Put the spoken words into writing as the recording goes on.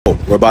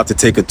We're about to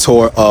take a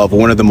tour of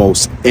one of the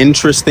most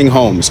interesting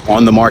homes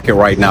on the market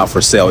right now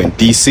for sale in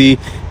DC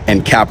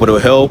and Capitol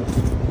Hill,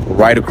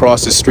 right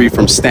across the street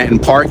from Stanton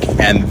Park.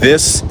 And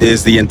this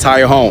is the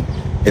entire home.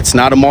 It's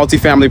not a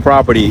multifamily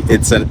property.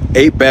 It's an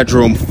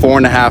 8-bedroom,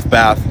 4.5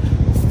 bath,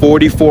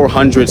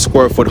 4,400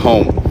 square foot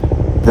home,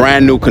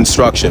 brand new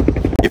construction.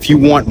 If you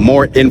want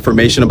more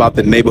information about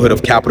the neighborhood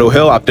of Capitol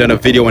Hill, I've done a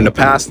video in the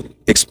past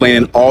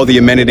explaining all the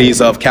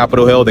amenities of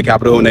Capitol Hill, the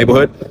Capitol Hill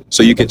neighborhood.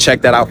 So you can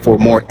check that out for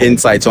more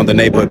insights on the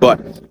neighborhood.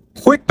 But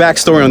quick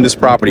backstory on this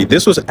property.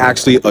 This was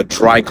actually a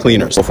dry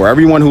cleaner. So for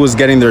everyone who was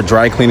getting their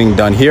dry cleaning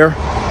done here,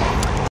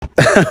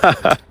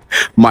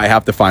 might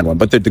have to find one.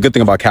 But the good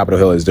thing about Capitol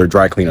Hill is there are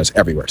dry cleaners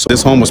everywhere. So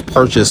this home was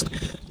purchased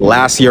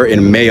last year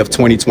in May of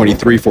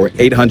 2023 for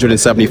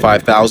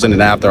 $875,000,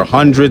 and after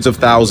hundreds of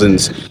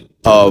thousands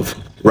of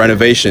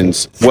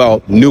renovations,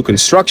 well, new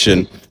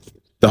construction,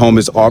 the home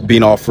is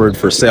being offered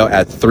for sale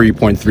at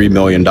 $3.3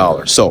 million.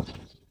 So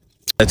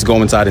let's go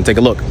inside and take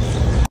a look.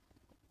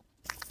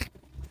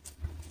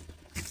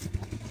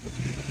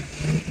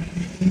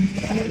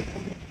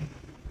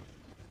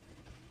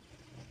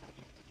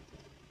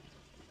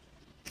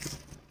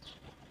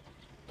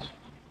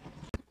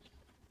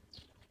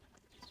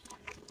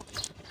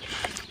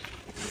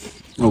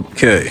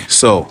 Okay,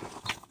 so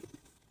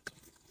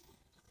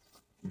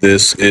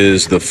this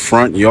is the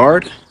front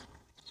yard.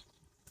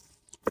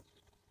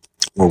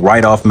 We're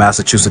right off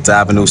Massachusetts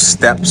Avenue,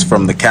 steps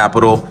from the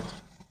Capitol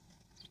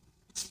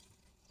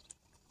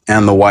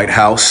and the White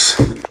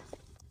House.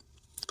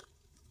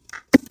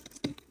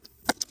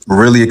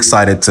 Really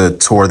excited to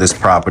tour this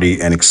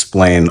property and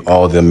explain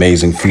all the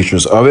amazing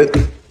features of it.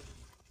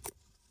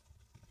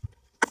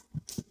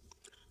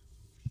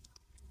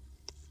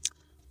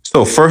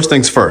 So first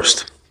things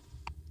first.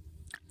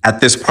 At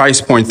this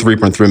price point,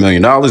 $3.3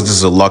 million, this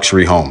is a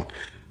luxury home.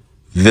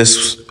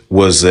 This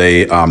was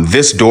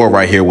this door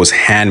right here was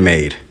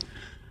handmade.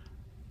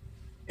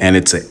 And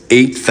it's an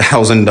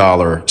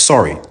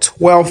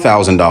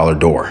 $12,000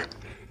 door,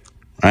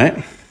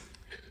 right?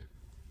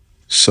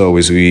 So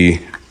as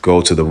we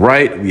go to the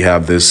right, we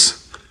have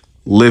this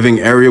living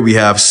area. We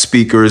have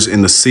speakers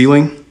in the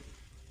ceiling.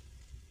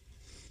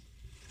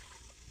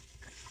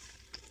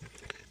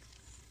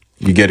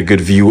 You get a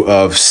good view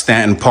of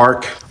Stanton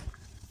Park.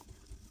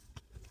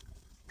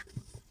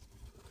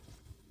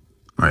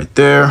 Right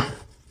there.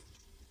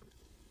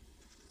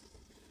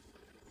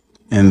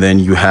 And then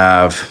you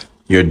have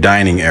your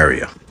dining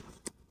area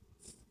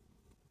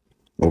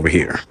over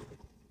here.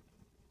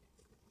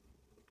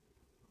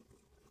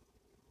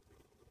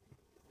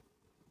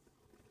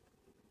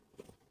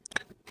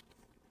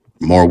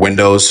 More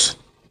windows,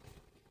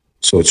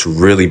 so it's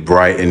really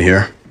bright in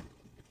here.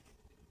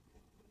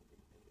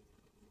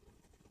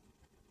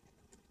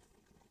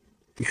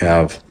 We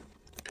have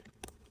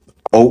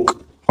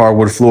oak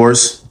hardwood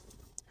floors.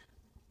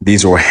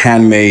 These were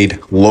handmade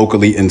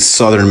locally in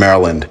Southern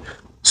Maryland.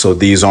 So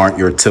these aren't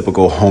your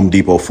typical Home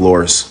Depot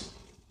floors.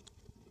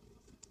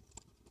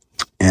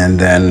 And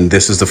then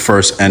this is the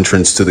first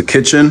entrance to the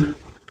kitchen.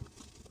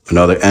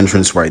 Another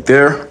entrance right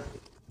there,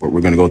 but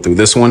we're gonna go through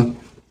this one.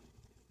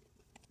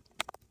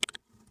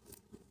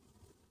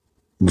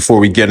 Before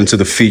we get into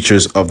the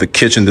features of the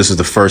kitchen, this is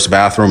the first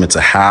bathroom. It's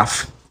a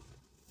half.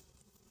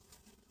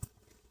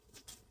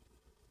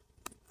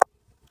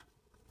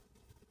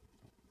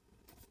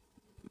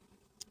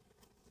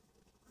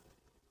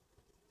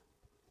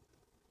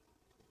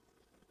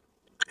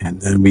 And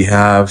then we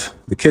have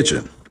the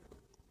kitchen.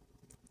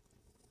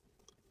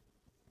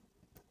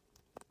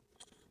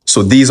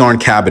 So these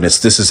aren't cabinets.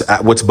 This is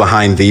what's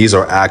behind these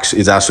are actually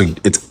is actually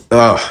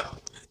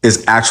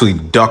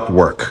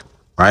ductwork,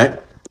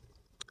 right?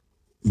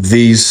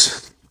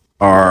 These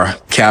are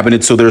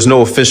cabinets. So there's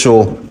no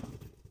official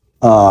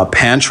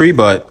pantry,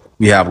 but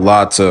we have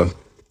lots of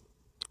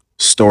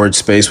storage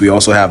space. We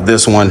also have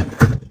this one.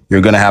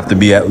 You're gonna have to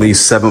be at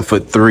least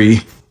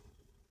 7'3"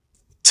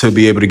 to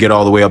be able to get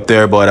all the way up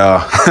there, but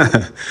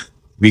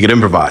we could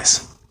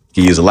improvise.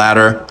 You can use a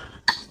ladder,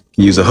 you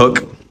can use a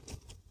hook.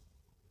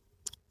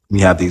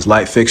 We have these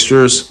light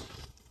fixtures,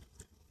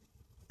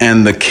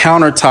 and the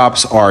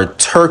countertops are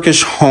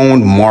Turkish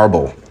honed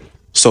marble.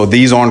 So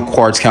these aren't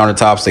quartz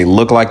countertops. They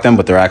look like them,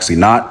 but they're actually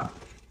not.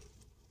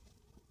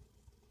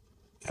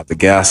 We have the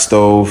gas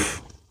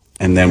stove,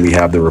 and then we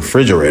have the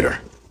refrigerator,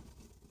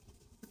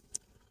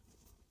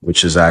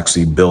 which is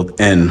actually built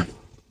in.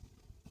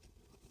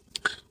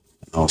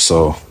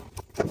 Also,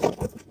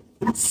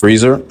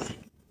 freezer.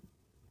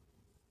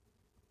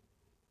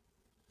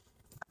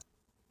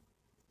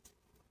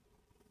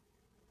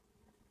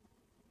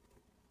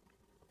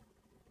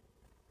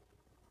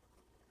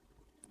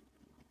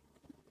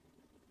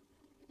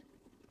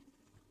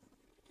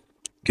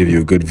 Give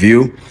you a good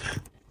view.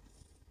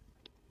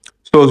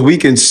 So as we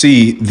can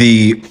see,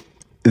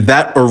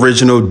 that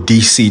original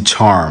DC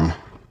charm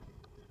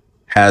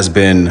has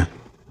been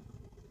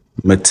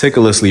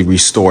meticulously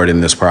restored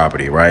in this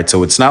property, right?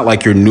 So it's not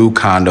like your new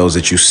condos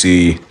that you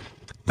see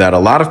that a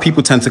lot of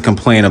people tend to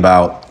complain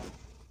about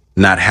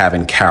not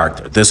having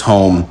character. This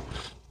home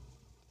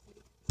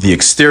The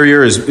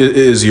exterior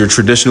is your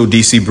traditional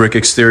DC brick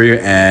exterior,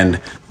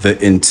 and the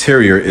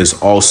interior is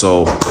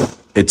also,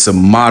 it's a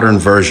modern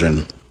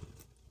version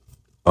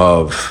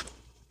of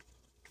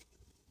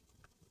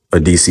a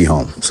DC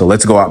home. So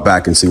let's go out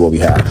back and see what we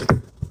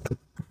have.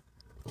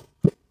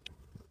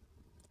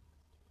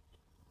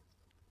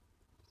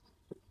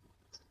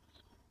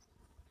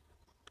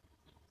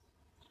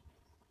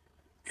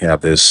 You have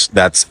this,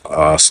 that's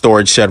a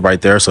storage shed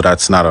right there. So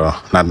that's not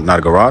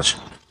a garage.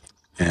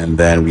 And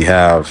then we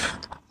have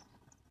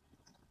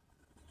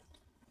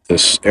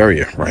this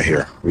area right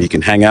here where you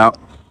can hang out.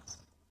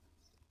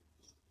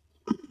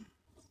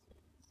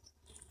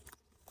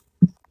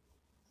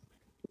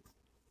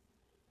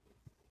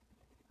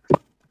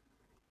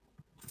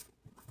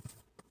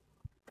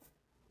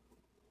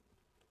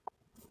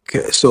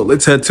 Okay, so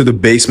let's head to the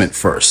basement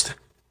first.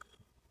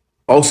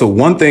 Also,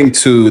 one thing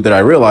too that I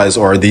realized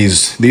are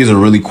these are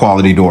really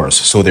quality doors.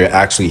 So they're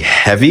actually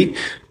heavy,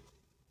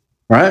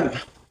 right?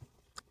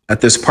 At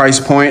this price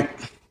point,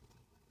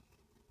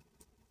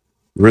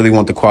 really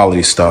want the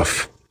quality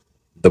stuff.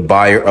 The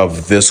buyer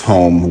of this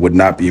home would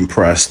not be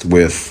impressed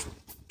with,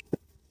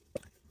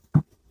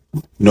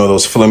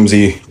 those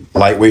flimsy,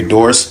 lightweight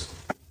doors.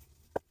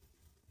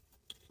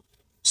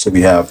 So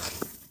we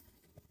have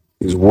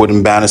these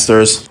wooden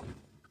banisters.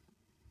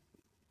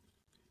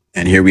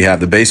 And here we have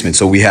the basement.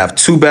 So we have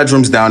 2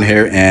 bedrooms down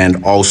here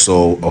and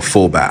also a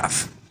full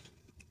bath.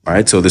 All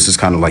right, so this is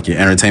kind of like your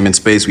entertainment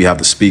space. We have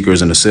the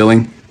speakers in the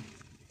ceiling.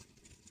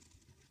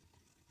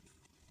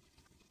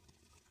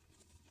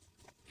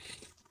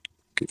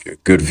 Give you a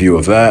good view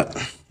of that.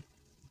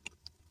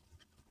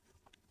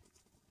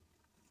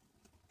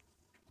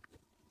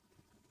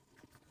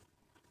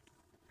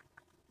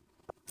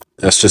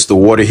 That's just the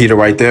water heater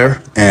right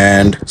there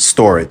and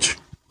storage.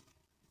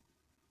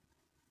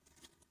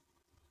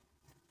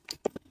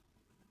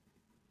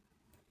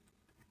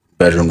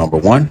 Bedroom number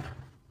 1.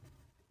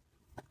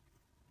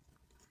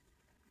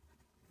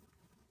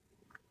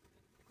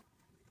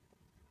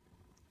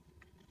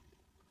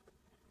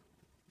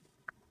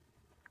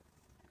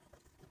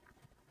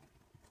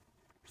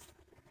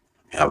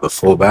 We have the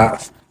full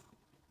bath.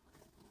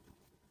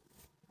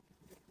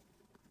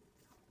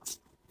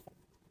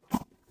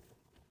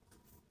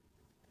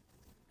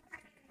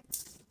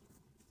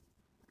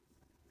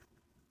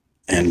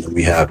 And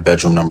we have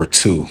bedroom number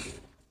 2.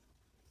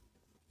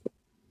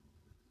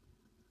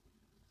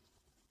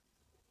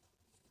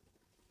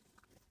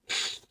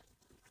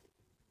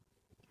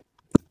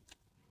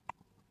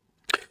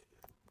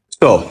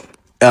 So,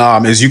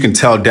 as you can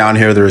tell down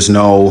here, there's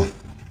no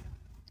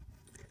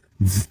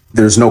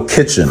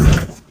kitchen,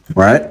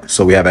 right?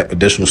 So we have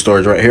additional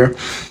storage right here.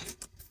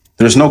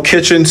 There's no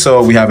kitchen,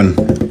 so we have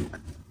an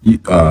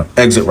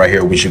exit right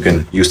here, which you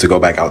can use to go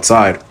back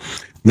outside.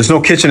 There's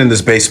no kitchen in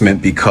this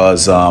basement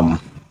because,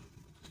 there's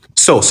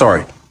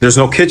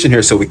no kitchen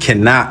here, so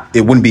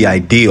it wouldn't be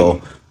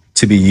ideal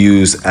to be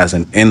used as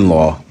an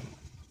in-law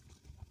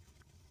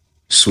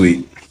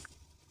suite.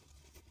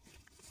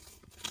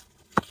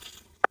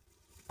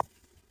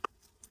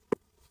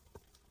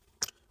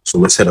 So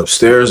let's head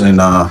upstairs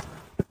and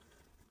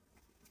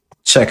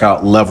check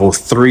out level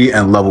 3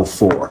 and level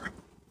 4.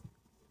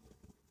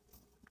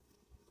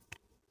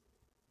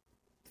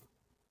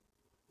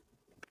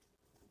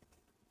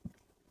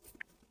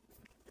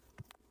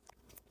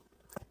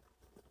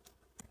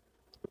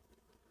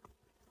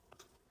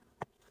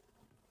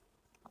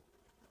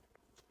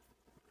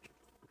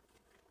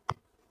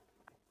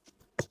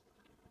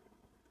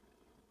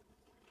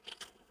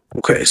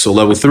 Okay, so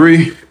level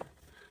 3.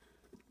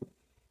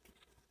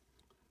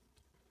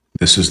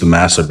 This is the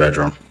master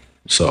bedroom.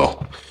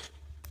 So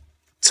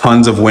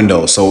tons of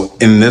windows. So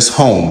in this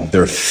home,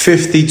 there are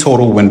 50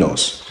 total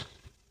windows.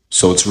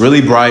 So it's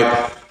really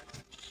bright.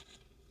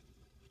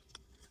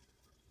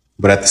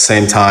 But at the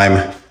same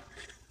time,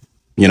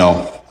 you're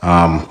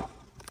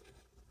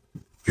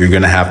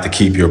going to have to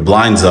keep your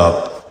blinds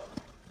up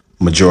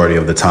majority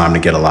of the time to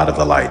get a lot of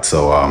the light.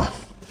 So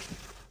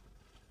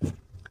we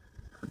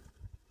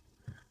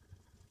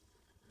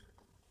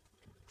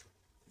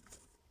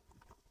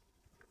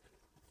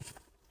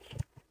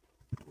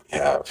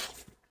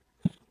have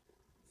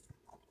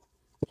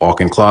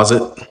walk-in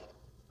closet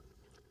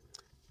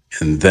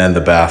and then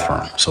the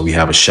bathroom. So we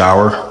have a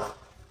shower,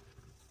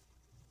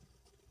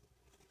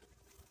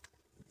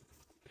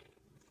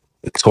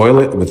 the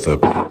toilet with the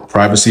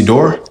privacy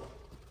door,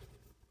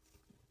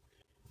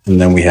 and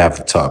then we have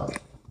the tub.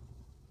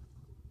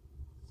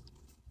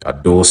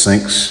 Got dual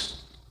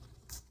sinks.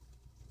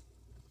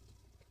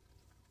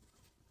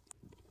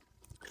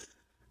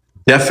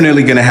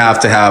 Definitely gonna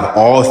have to have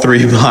all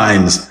 3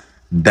 blinds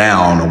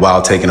down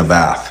while taking a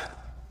bath,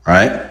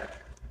 right?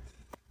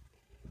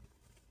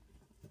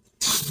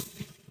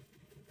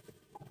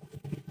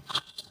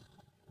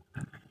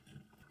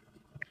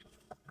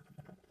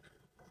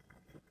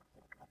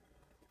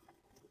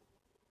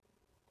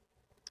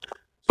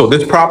 So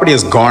this property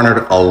has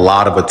garnered a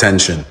lot of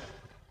attention,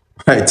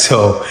 right?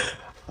 So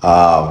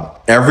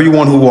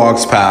Everyone who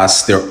walks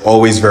past, they're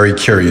always very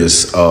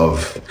curious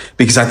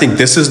because I think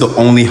this is the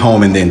only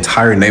home in the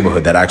entire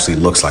neighborhood that actually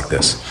looks like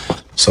this.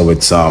 So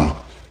it's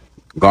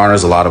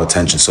garners a lot of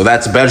attention. So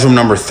that's bedroom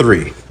number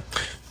 3.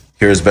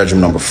 Here's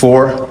bedroom number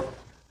 4.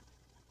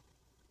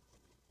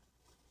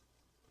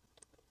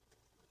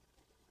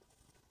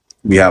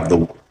 We have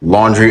the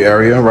laundry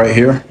area right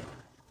here.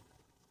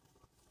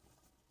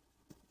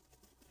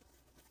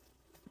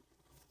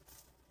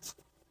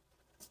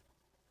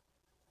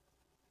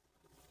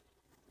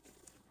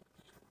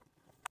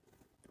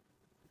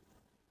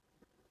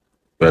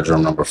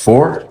 Bedroom number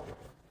 4.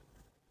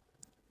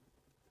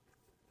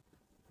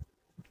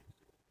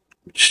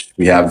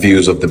 We have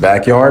views of the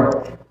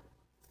backyard.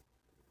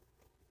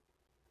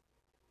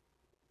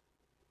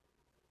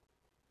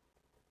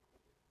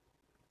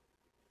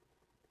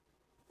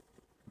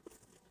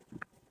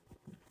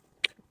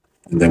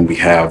 And then we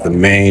have the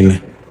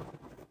main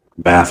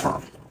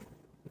bathroom.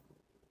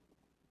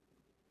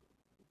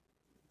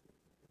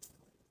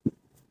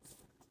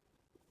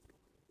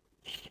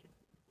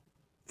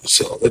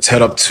 So let's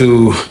head up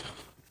to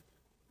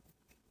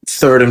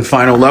 3rd and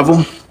final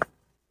level.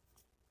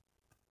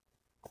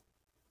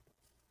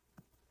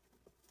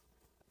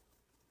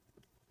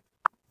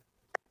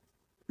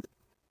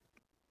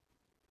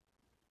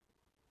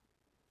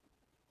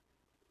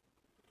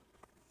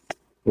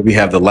 We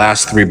have the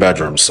last 3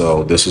 bedrooms.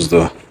 So this is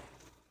the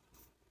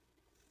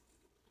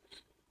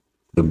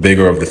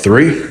bigger of the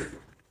 3.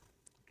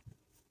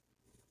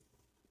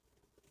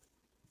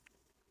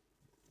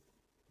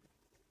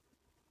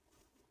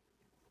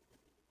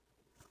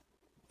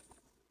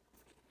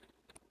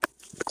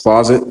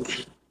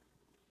 Closet.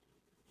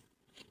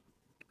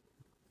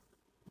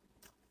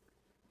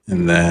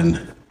 And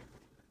then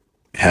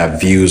have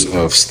views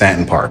of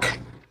Stanton Park,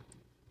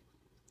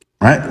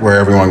 right? Where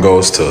everyone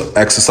goes to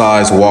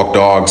exercise, walk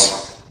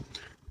dogs,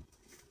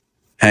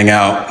 hang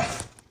out,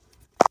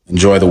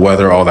 enjoy the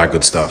weather, all that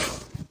good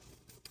stuff.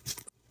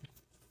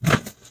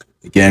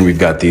 Again, we've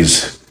got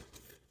these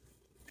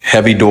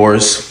heavy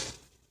doors,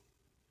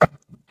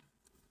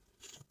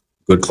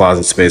 good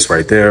closet space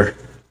right there.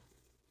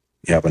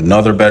 You have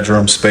another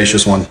bedroom,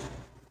 spacious one.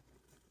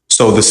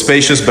 So the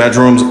spacious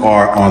bedrooms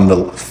are on the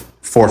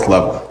 4th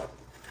level.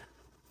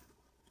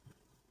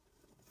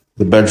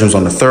 The bedrooms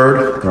on the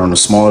 3rd, they're on the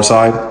smaller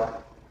side.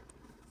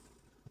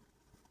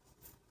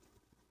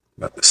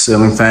 Got the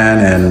ceiling fan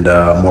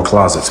and more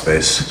closet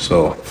space.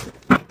 So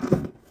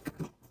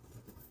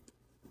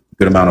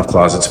good amount of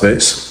closet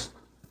space.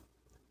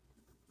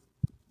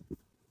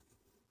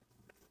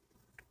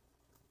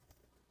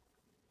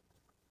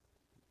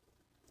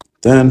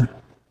 Then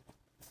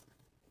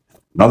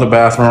another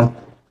bathroom.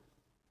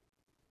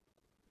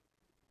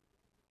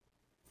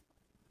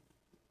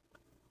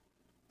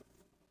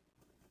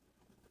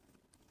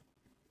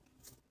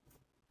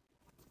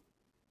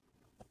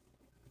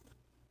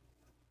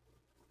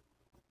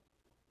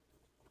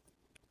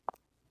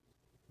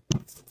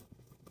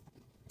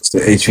 It's the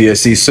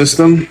HVAC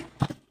system.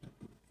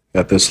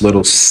 Got this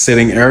little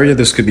sitting area.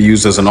 This could be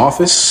used as an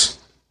office.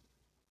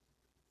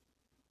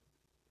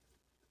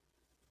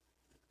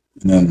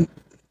 And then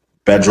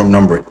bedroom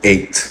number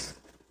 8,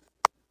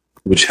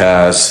 which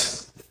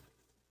has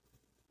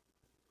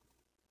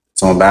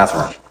its own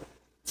bathroom.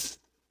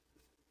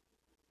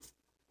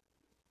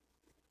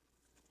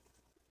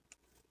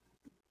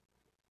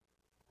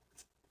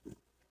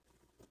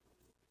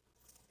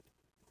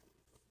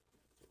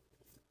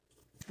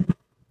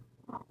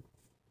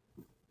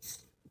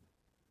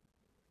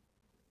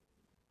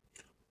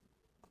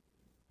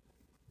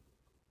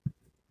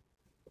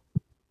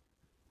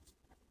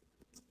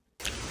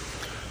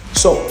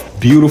 So,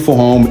 beautiful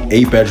home,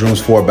 8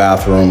 bedrooms, 4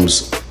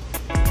 bathrooms,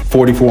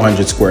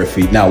 4,400 square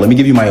feet. Now, let me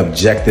give you my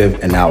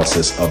objective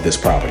analysis of this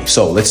property.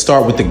 So let's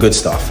start with the good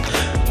stuff.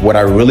 What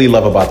I really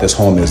love about this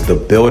home is the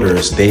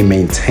builders, they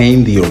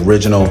maintain the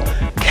original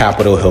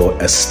Capitol Hill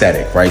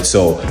aesthetic, right?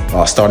 So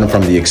starting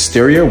from the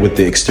exterior with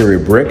the exterior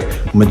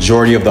brick,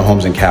 majority of the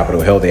homes in Capitol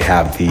Hill, they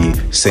have the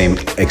same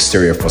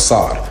exterior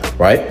facade,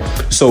 right?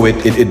 So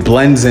it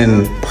blends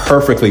in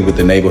perfectly with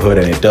the neighborhood,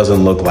 and it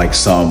doesn't look like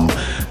some,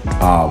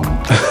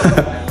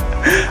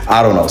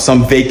 I don't know,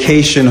 some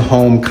vacation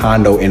home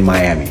condo in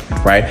Miami,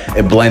 right?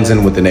 It blends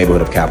in with the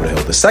neighborhood of Capitol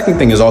Hill. The second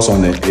thing is also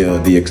in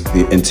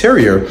the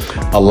interior,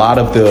 a lot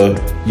of the,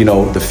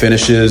 the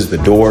finishes, the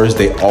doors,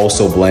 they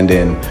also blend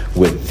in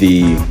with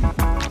the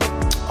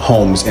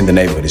homes in the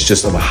neighborhood. It's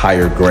just of a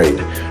higher grade,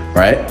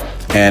 right?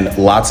 And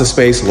lots of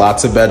space,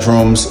 lots of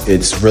bedrooms.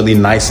 It's really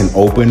nice and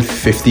open.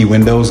 50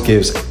 windows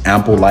gives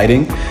ample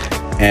lighting.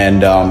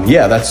 And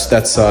yeah,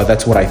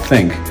 that's what I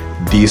think.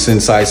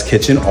 Decent sized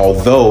kitchen,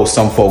 although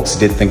some folks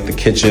did think the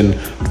kitchen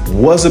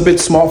was a bit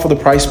small for the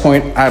price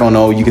point. I don't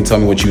know, you can tell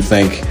me what you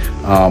think.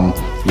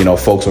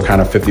 Folks are kind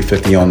of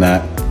 50-50 on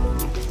that.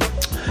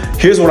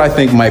 Here's what I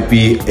think might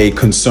be a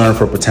concern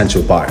for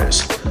potential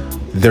buyers.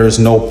 There's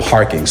no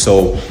parking.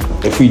 So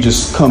if we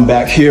just come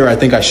back here, I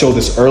think I showed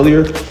this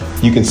earlier,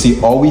 you can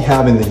see all we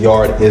have in the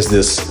yard is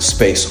this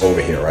space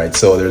over here, right?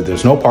 So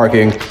there's no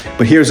parking,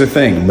 but here's the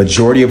thing.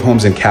 Majority of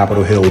homes in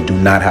Capitol Hill do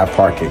not have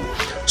parking.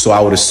 So I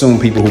would assume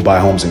people who buy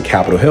homes in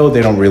Capitol Hill,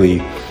 they don't really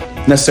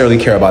necessarily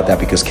care about that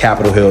because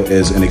Capitol Hill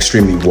is an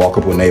extremely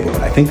walkable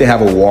neighborhood. I think they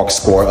have a walk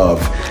score of,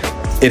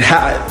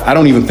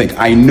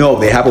 I know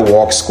they have a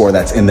walk score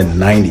that's in the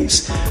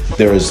 90s.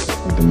 There's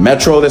the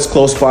metro that's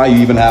close by.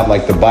 You even have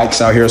like the bikes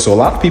out here. So a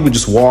lot of people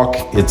just walk.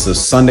 It's a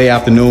Sunday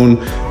afternoon.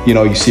 You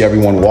know, you see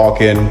everyone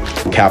walking.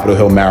 Capitol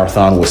Hill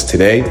Marathon was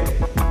today.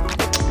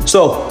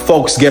 So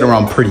folks get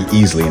around pretty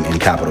easily in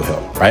Capitol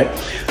Hill, right?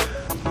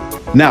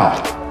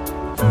 Now,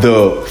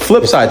 the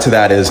flip side to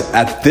that is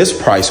at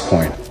this price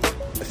point,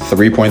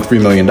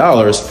 $3.3 million,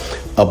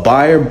 a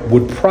buyer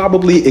would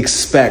probably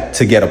expect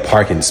to get a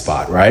parking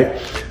spot,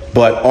 right?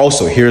 But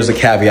also, here's a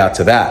caveat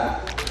to that.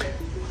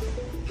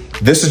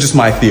 This is just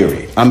my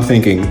theory. I'm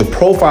thinking the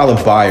profile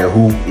of buyer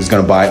who is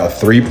gonna buy a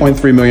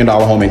 $3.3 million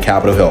home in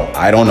Capitol Hill,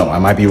 I don't know, I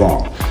might be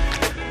wrong.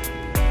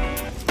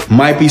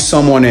 Might be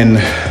someone in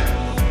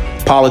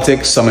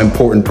politics, some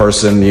important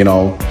person, you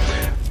know,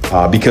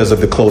 because of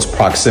the close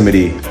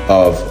proximity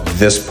of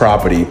this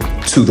property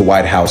to the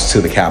White House,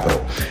 to the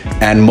Capitol.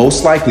 And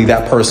most likely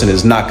that person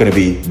is not gonna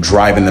be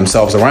driving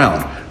themselves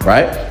around,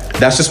 right?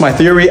 That's just my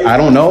theory, I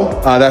don't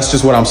know. That's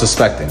just what I'm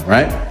suspecting,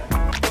 right?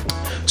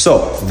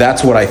 So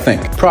that's what I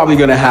think. Probably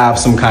gonna have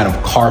some kind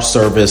of car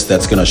service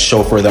that's gonna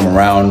chauffeur them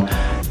around,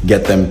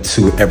 get them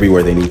to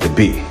everywhere they need to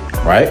be,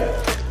 right?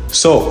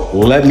 So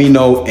let me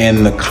know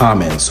in the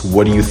comments,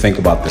 what do you think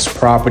about this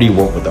property?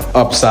 What were the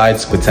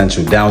upsides,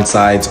 potential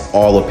downsides,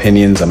 all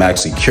opinions? I'm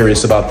actually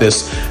curious about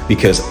this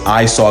because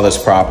I saw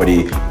this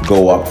property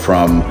go up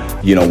from,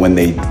 you know, when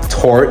they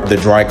tore the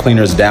dry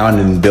cleaners down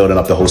and building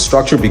up the whole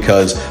structure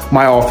because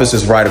my office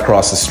is right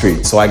across the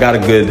street. So I got a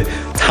good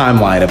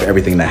timeline of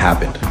everything that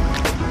happened.